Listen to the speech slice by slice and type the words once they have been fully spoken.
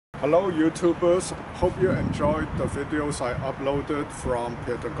Hello YouTubers, hope you enjoyed the videos I uploaded from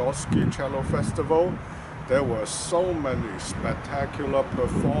Piatigorvsky Cello Festival. There were so many spectacular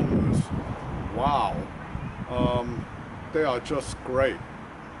performers. Wow, they are just great.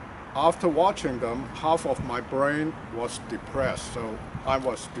 After watching them, half of my brain was depressed, so I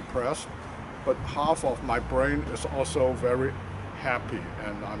was depressed, but half of my brain is also very happy,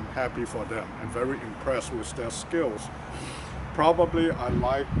 and I'm happy for them and very impressed with their skills. Probably I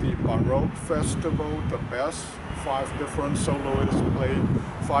like the Baroque festival the best. 5 different soloists played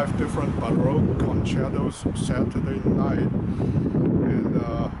 5 different Baroque concertos Saturday night. And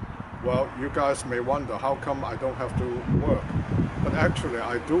well, you guys may wonder how come I don't have to work. But actually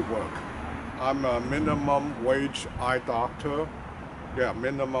I do work. I'm a minimum wage eye doctor. Yeah,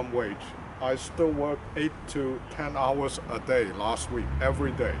 minimum wage. I still work 8 to 10 hours a day last week,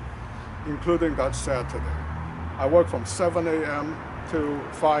 every day, including that Saturday. I work from 7 a.m. to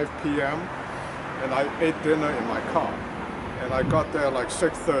 5 p.m. and I ate dinner in my car. And I got there like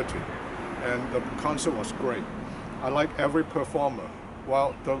 6:30 and the concert was great. I like every performer.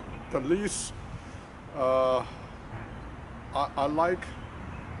 Well, the least, I like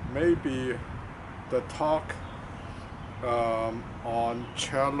maybe the talk on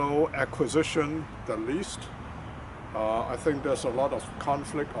cello acquisition the least. I think there's a lot of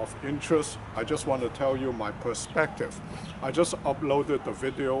conflict of interest. I just want to tell you my perspective. I just uploaded the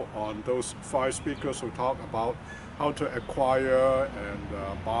video on those 5 speakers who talk about how to acquire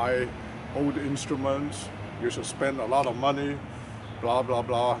and buy old instruments. You should spend a lot of money, blah, blah,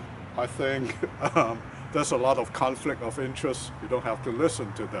 blah. I think there's a lot of conflict of interest. You don't have to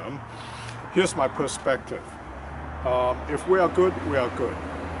listen to them. Here's my perspective. If we are good, we are good.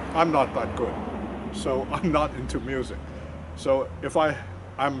 I'm not that good. So I'm not into music. So if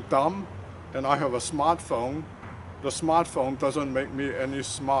I'm dumb and I have a smartphone, the smartphone doesn't make me any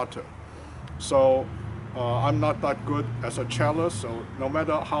smarter. So I'm not that good as a cellist, so no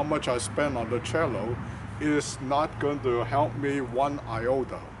matter how much I spend on the cello, it is not going to help me one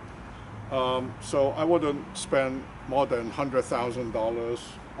iota. So I wouldn't spend more than $100,000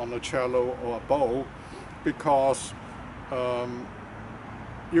 on a cello or a bow, because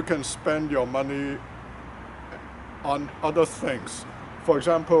you can spend your money on other things. For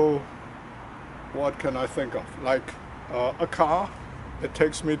example, what can I think of? Like a car, it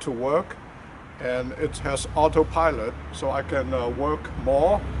takes me to work and it has autopilot, so I can work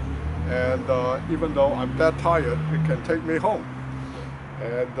more, and even though I'm that tired, it can take me home.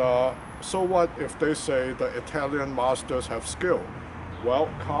 And so what if they say the Italian masters have skill? Well,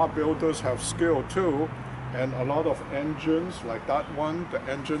 car builders have skill too. And a lot of engines, like that one, the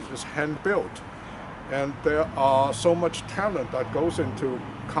engine is hand-built. And there are so much talent that goes into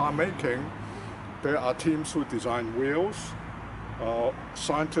car making. There are teams who design wheels,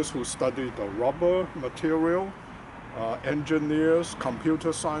 scientists who study the rubber material, engineers,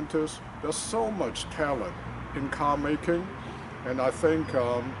 computer scientists. There's so much talent in car making. And I think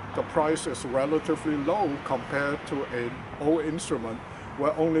the price is relatively low compared to an old instrument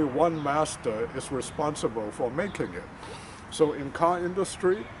where only one master is responsible for making it. So in car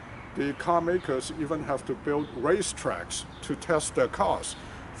industry, the car makers even have to build racetracks to test their cars.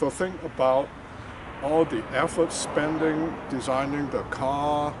 So think about all the effort spending designing the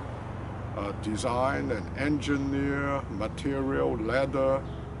car, design and engineer, material, leather,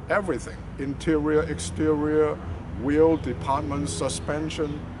 everything, interior, exterior, wheel department,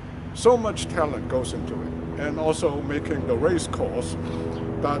 suspension. So much talent goes into it. And also making the race course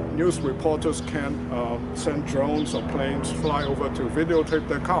that news reporters can send drones or planes fly over to videotape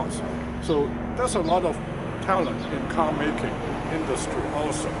their cars. So there's a lot of talent in car making industry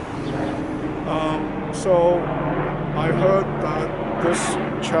also. So I heard that this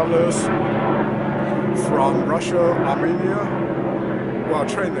cellist from Russia, Armenia, well,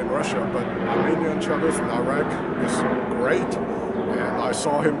 trained in Russia, but Armenian cellist Narek is great. And I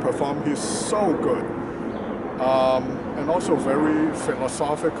saw him perform. He's so good. And also very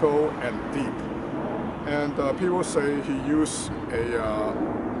philosophical and deep. And people say he used a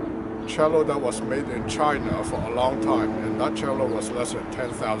cello that was made in China for a long time, and that cello was less than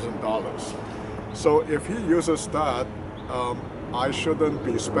 $10,000. So if he uses that, I shouldn't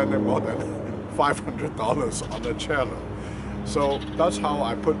be spending more than $500 on a cello. So that's how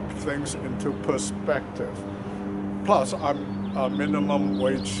I put things into perspective. Plus, I'm a minimum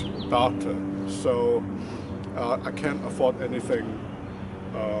wage doctor, so I can't afford anything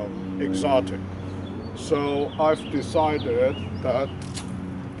exotic. So I've decided that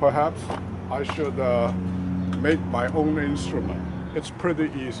perhaps I should make my own instrument. It's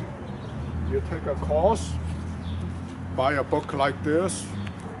pretty easy. You take a course, buy a book like this,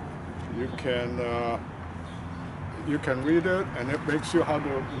 you can read it, and it makes you how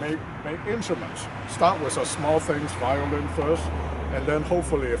to make instruments. Start with a small things, violin first, and then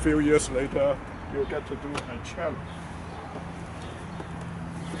hopefully a few years later you'll get to do a cello.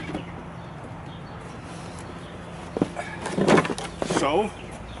 So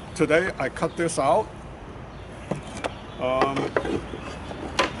today I cut this out, and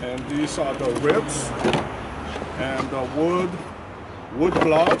these are the ribs and the wood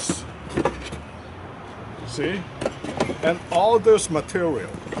blocks. See, and all this material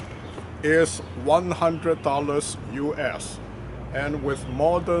is $100 US, and with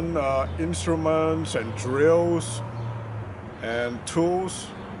modern instruments and drills and tools,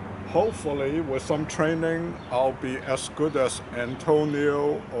 hopefully with some training I'll be as good as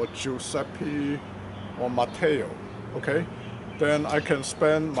Antonio or Giuseppe or Matteo. Okay, then I can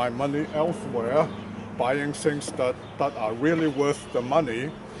spend my money elsewhere buying things that are really worth the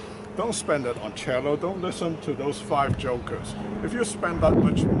money. Don't spend it on cello. Don't listen to those 5 jokers. If you spend that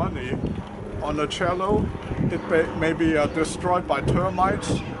much money on a cello, it may be destroyed by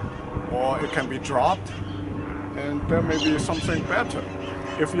termites, or it can be dropped, and there may be something better.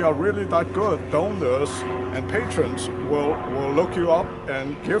 If you are really that good, donors and patrons will look you up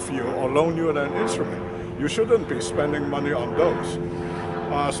and give you or loan you an instrument. You shouldn't be spending money on those.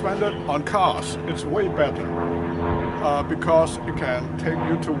 Spend it on cars. It's way better. Because it can take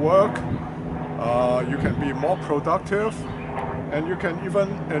you to work, you can be more productive, and you can even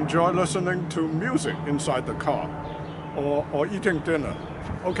enjoy listening to music inside the car or eating dinner.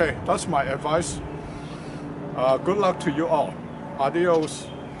 Okay, that's my advice. Good luck to you all. Adios.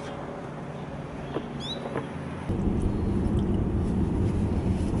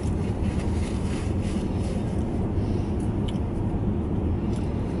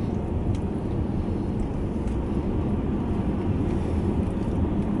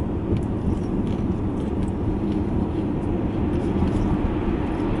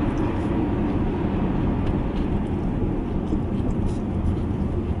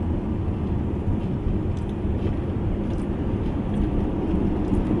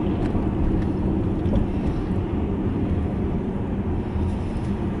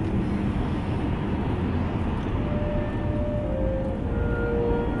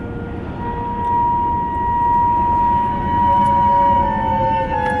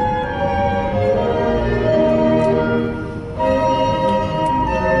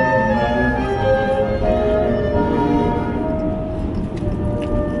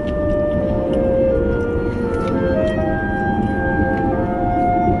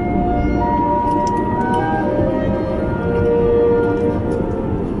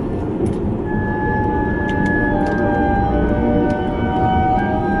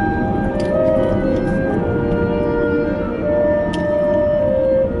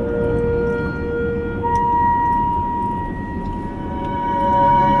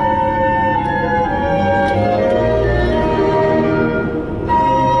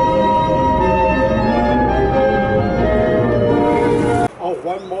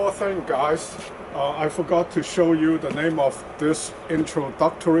 Guys, I forgot to show you the name of this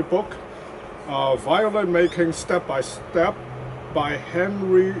introductory book, Violin Making Step by Step by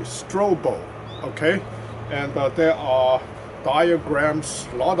Henry Strobel. Okay, and there are diagrams,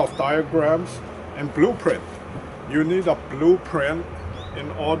 a lot of diagrams and blueprint. You need a blueprint in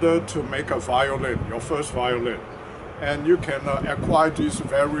order to make a violin, your first violin, and you can acquire these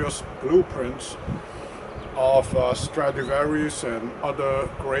various blueprints of Stradivarius and other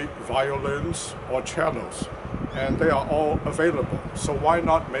great violins or cellos, and they are all available. So why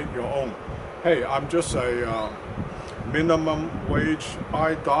not make your own? Hey, I'm just a minimum wage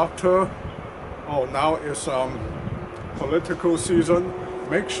eye doctor. Oh, now it's political season.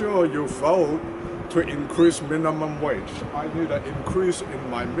 Make sure you vote to increase minimum wage. I need an increase in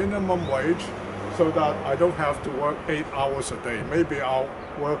my minimum wage so that I don't have to work 8 hours a day. Maybe I'll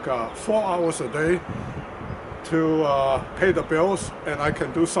work 4 hours a day to pay the bills, and I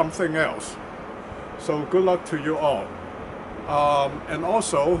can do something else. So good luck to you all. And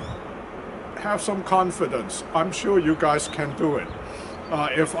also, have some confidence. I'm sure you guys can do it.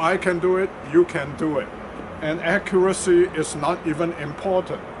 If I can do it, you can do it. And accuracy is not even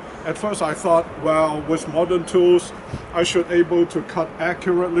important. At first I thought, well, with modern tools, I should be able to cut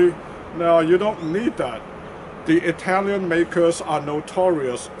accurately. No, you don't need that. The Italian makers are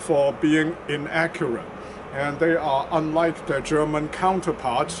notorious for being inaccurate, and they are unlike their German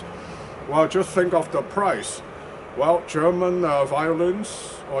counterparts. Well, just think of the price. Well, German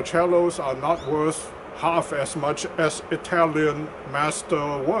violins or cellos are not worth half as much as Italian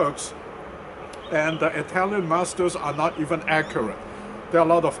master works, and the Italian masters are not even accurate. there are a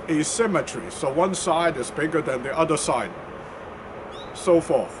lot of asymmetry. So one side is bigger than the other side, so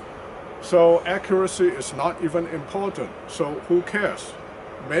forth. So accuracy is not even important. So who cares?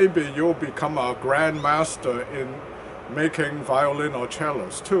 Maybe you'll become a grandmaster in making violin or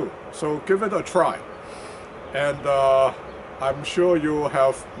cellos too. So give it a try. And I'm sure you'll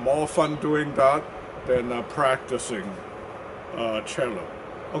have more fun doing that than practicing cello.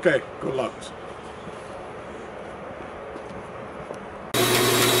 Okay, good luck. Is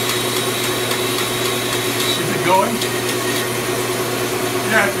it going?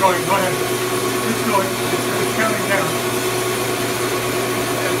 Yeah, it's going. Go ahead. It's going. It's counting down.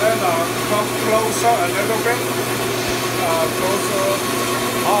 And then come closer a little bit. Closer.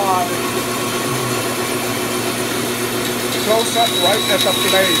 Closer right at the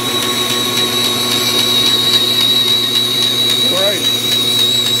blade. Great.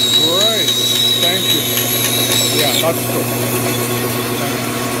 Great. Thank you. Yeah, that's good.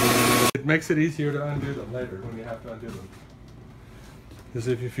 It makes it easier to undo them later when you have to undo them. Because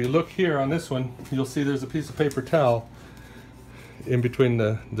if you look here on this one, you'll see there's a piece of paper towel in between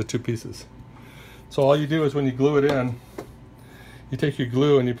the two pieces. So all you do is when you glue it in, you take your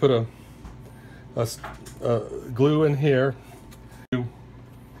glue and you put a glue in here. You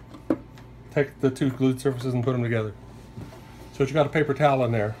take the two glued surfaces and put them together. So you got a paper towel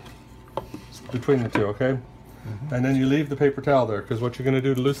in there between the two, okay? Mm-hmm. And then you leave the paper towel there, because what you're going to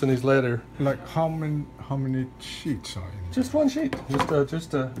do to loosen these later. Like how many sheets are in? Just one sheet. Well,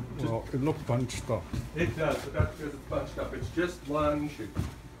 it looks bunched up. It does, but that's because it's bunched up. It's just one sheet.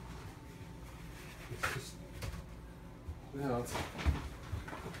 It's just, you know, it's,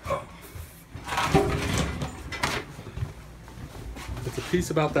 it's a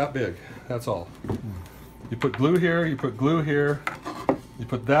piece about that big. That's all. You put glue here. You put glue here. You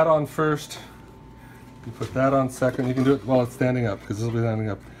put that on first. You put that on second. You can do it while it's standing up, because this will be standing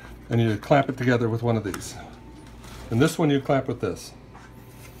up. And you clamp it together with one of these. And this one you clamp with this.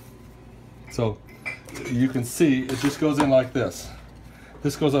 So you can see it just goes in like this.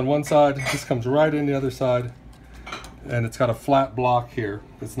 This goes on one side, this comes right in the other side, and it's got a flat block here.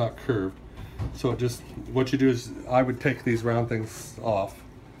 It's not curved. So it just, what you do is, I would take these round things off,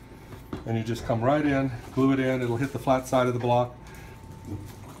 and you just come right in, glue it in, it'll hit the flat side of the block.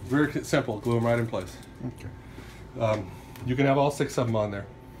 Very simple, glue them right in place. Okay. You can have all 6 of them on there.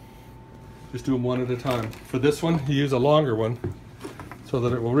 Just do them one at a time. For this one, you use a longer one so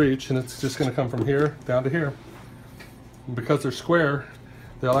that it will reach, and it's just going to come from here down to here. And because they're square,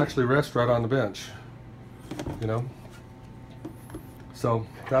 they'll actually rest right on the bench, you know. So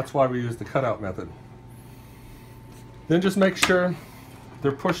that's why we use the cutout method. Then just make sure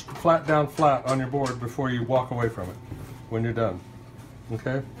they're pushed flat down flat on your board before you walk away from it when you're done.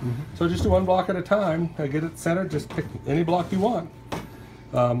 Okay? Mm-hmm. So just do one block at a time. Get it centered. Just pick any block you want.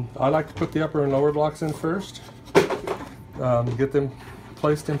 I like to put the upper and lower blocks in first. Get them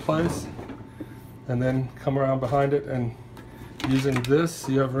placed in place, and then come around behind it, and using this,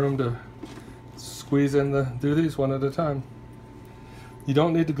 you have room to squeeze in do these one at a time. You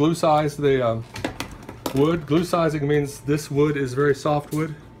don't need to glue size the wood. Glue sizing means this wood is very soft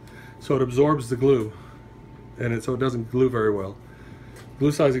wood, so it absorbs the glue, and so it doesn't glue very well.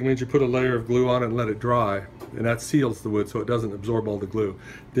 Glue sizing means you put a layer of glue on it and let it dry, and that seals the wood so it doesn't absorb all the glue.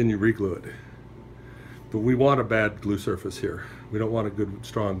 Then you re-glue it. But we want a bad glue surface here. We don't want a good,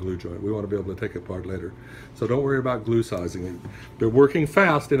 strong glue joint. We want to be able to take it apart later. So don't worry about glue sizing. They're working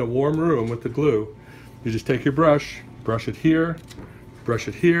fast in a warm room with the glue. You just take your brush it here, brush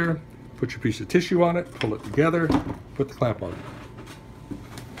it here, put your piece of tissue on it, pull it together, put the clamp on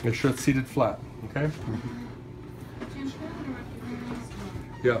it. Make sure it's seated flat, okay?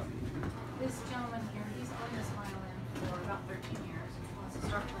 Yeah. This gentleman here, he's owned this violin for about 13 years. He wants to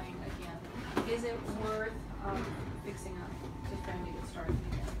start playing again. Is it worth fixing up to try and get started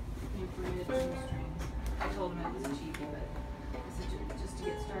again? New bridge, new strings. I told him it was cheap, but I said just to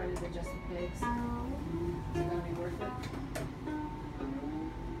get started, adjust the pigs. Is it going to be worth it?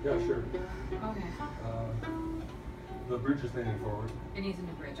 Yeah, sure. Okay. The bridge is leaning forward. It needs a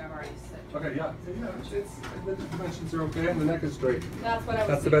new bridge, I've already said. Okay, yeah. The dimensions are okay, and the neck is straight. That's what I was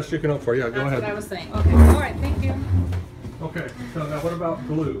That's the saying. best you can hope for. Yeah, go ahead. That's what I was saying. Okay. All right, thank you. Okay, so now what about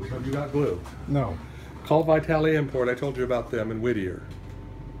glue? Have you got glue? No. Call Vitali Import. I told you about them in Whittier.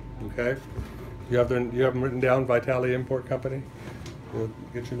 Okay? You have them written down, Vitali Import Company? We'll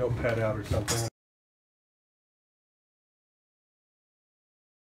get your notepad out or something.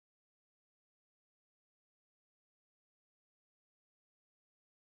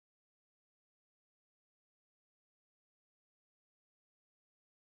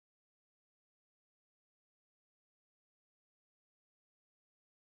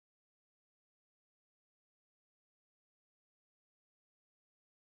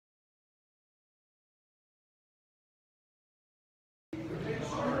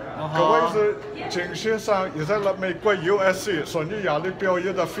 實景先生而家喺美國 USC 順利亞的表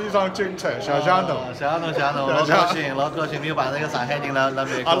演得非常精彩，謝謝你。謝謝，我高興，沒有辦那個上海人來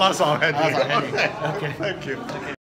美國。阿拉上海人。OK，Thank you。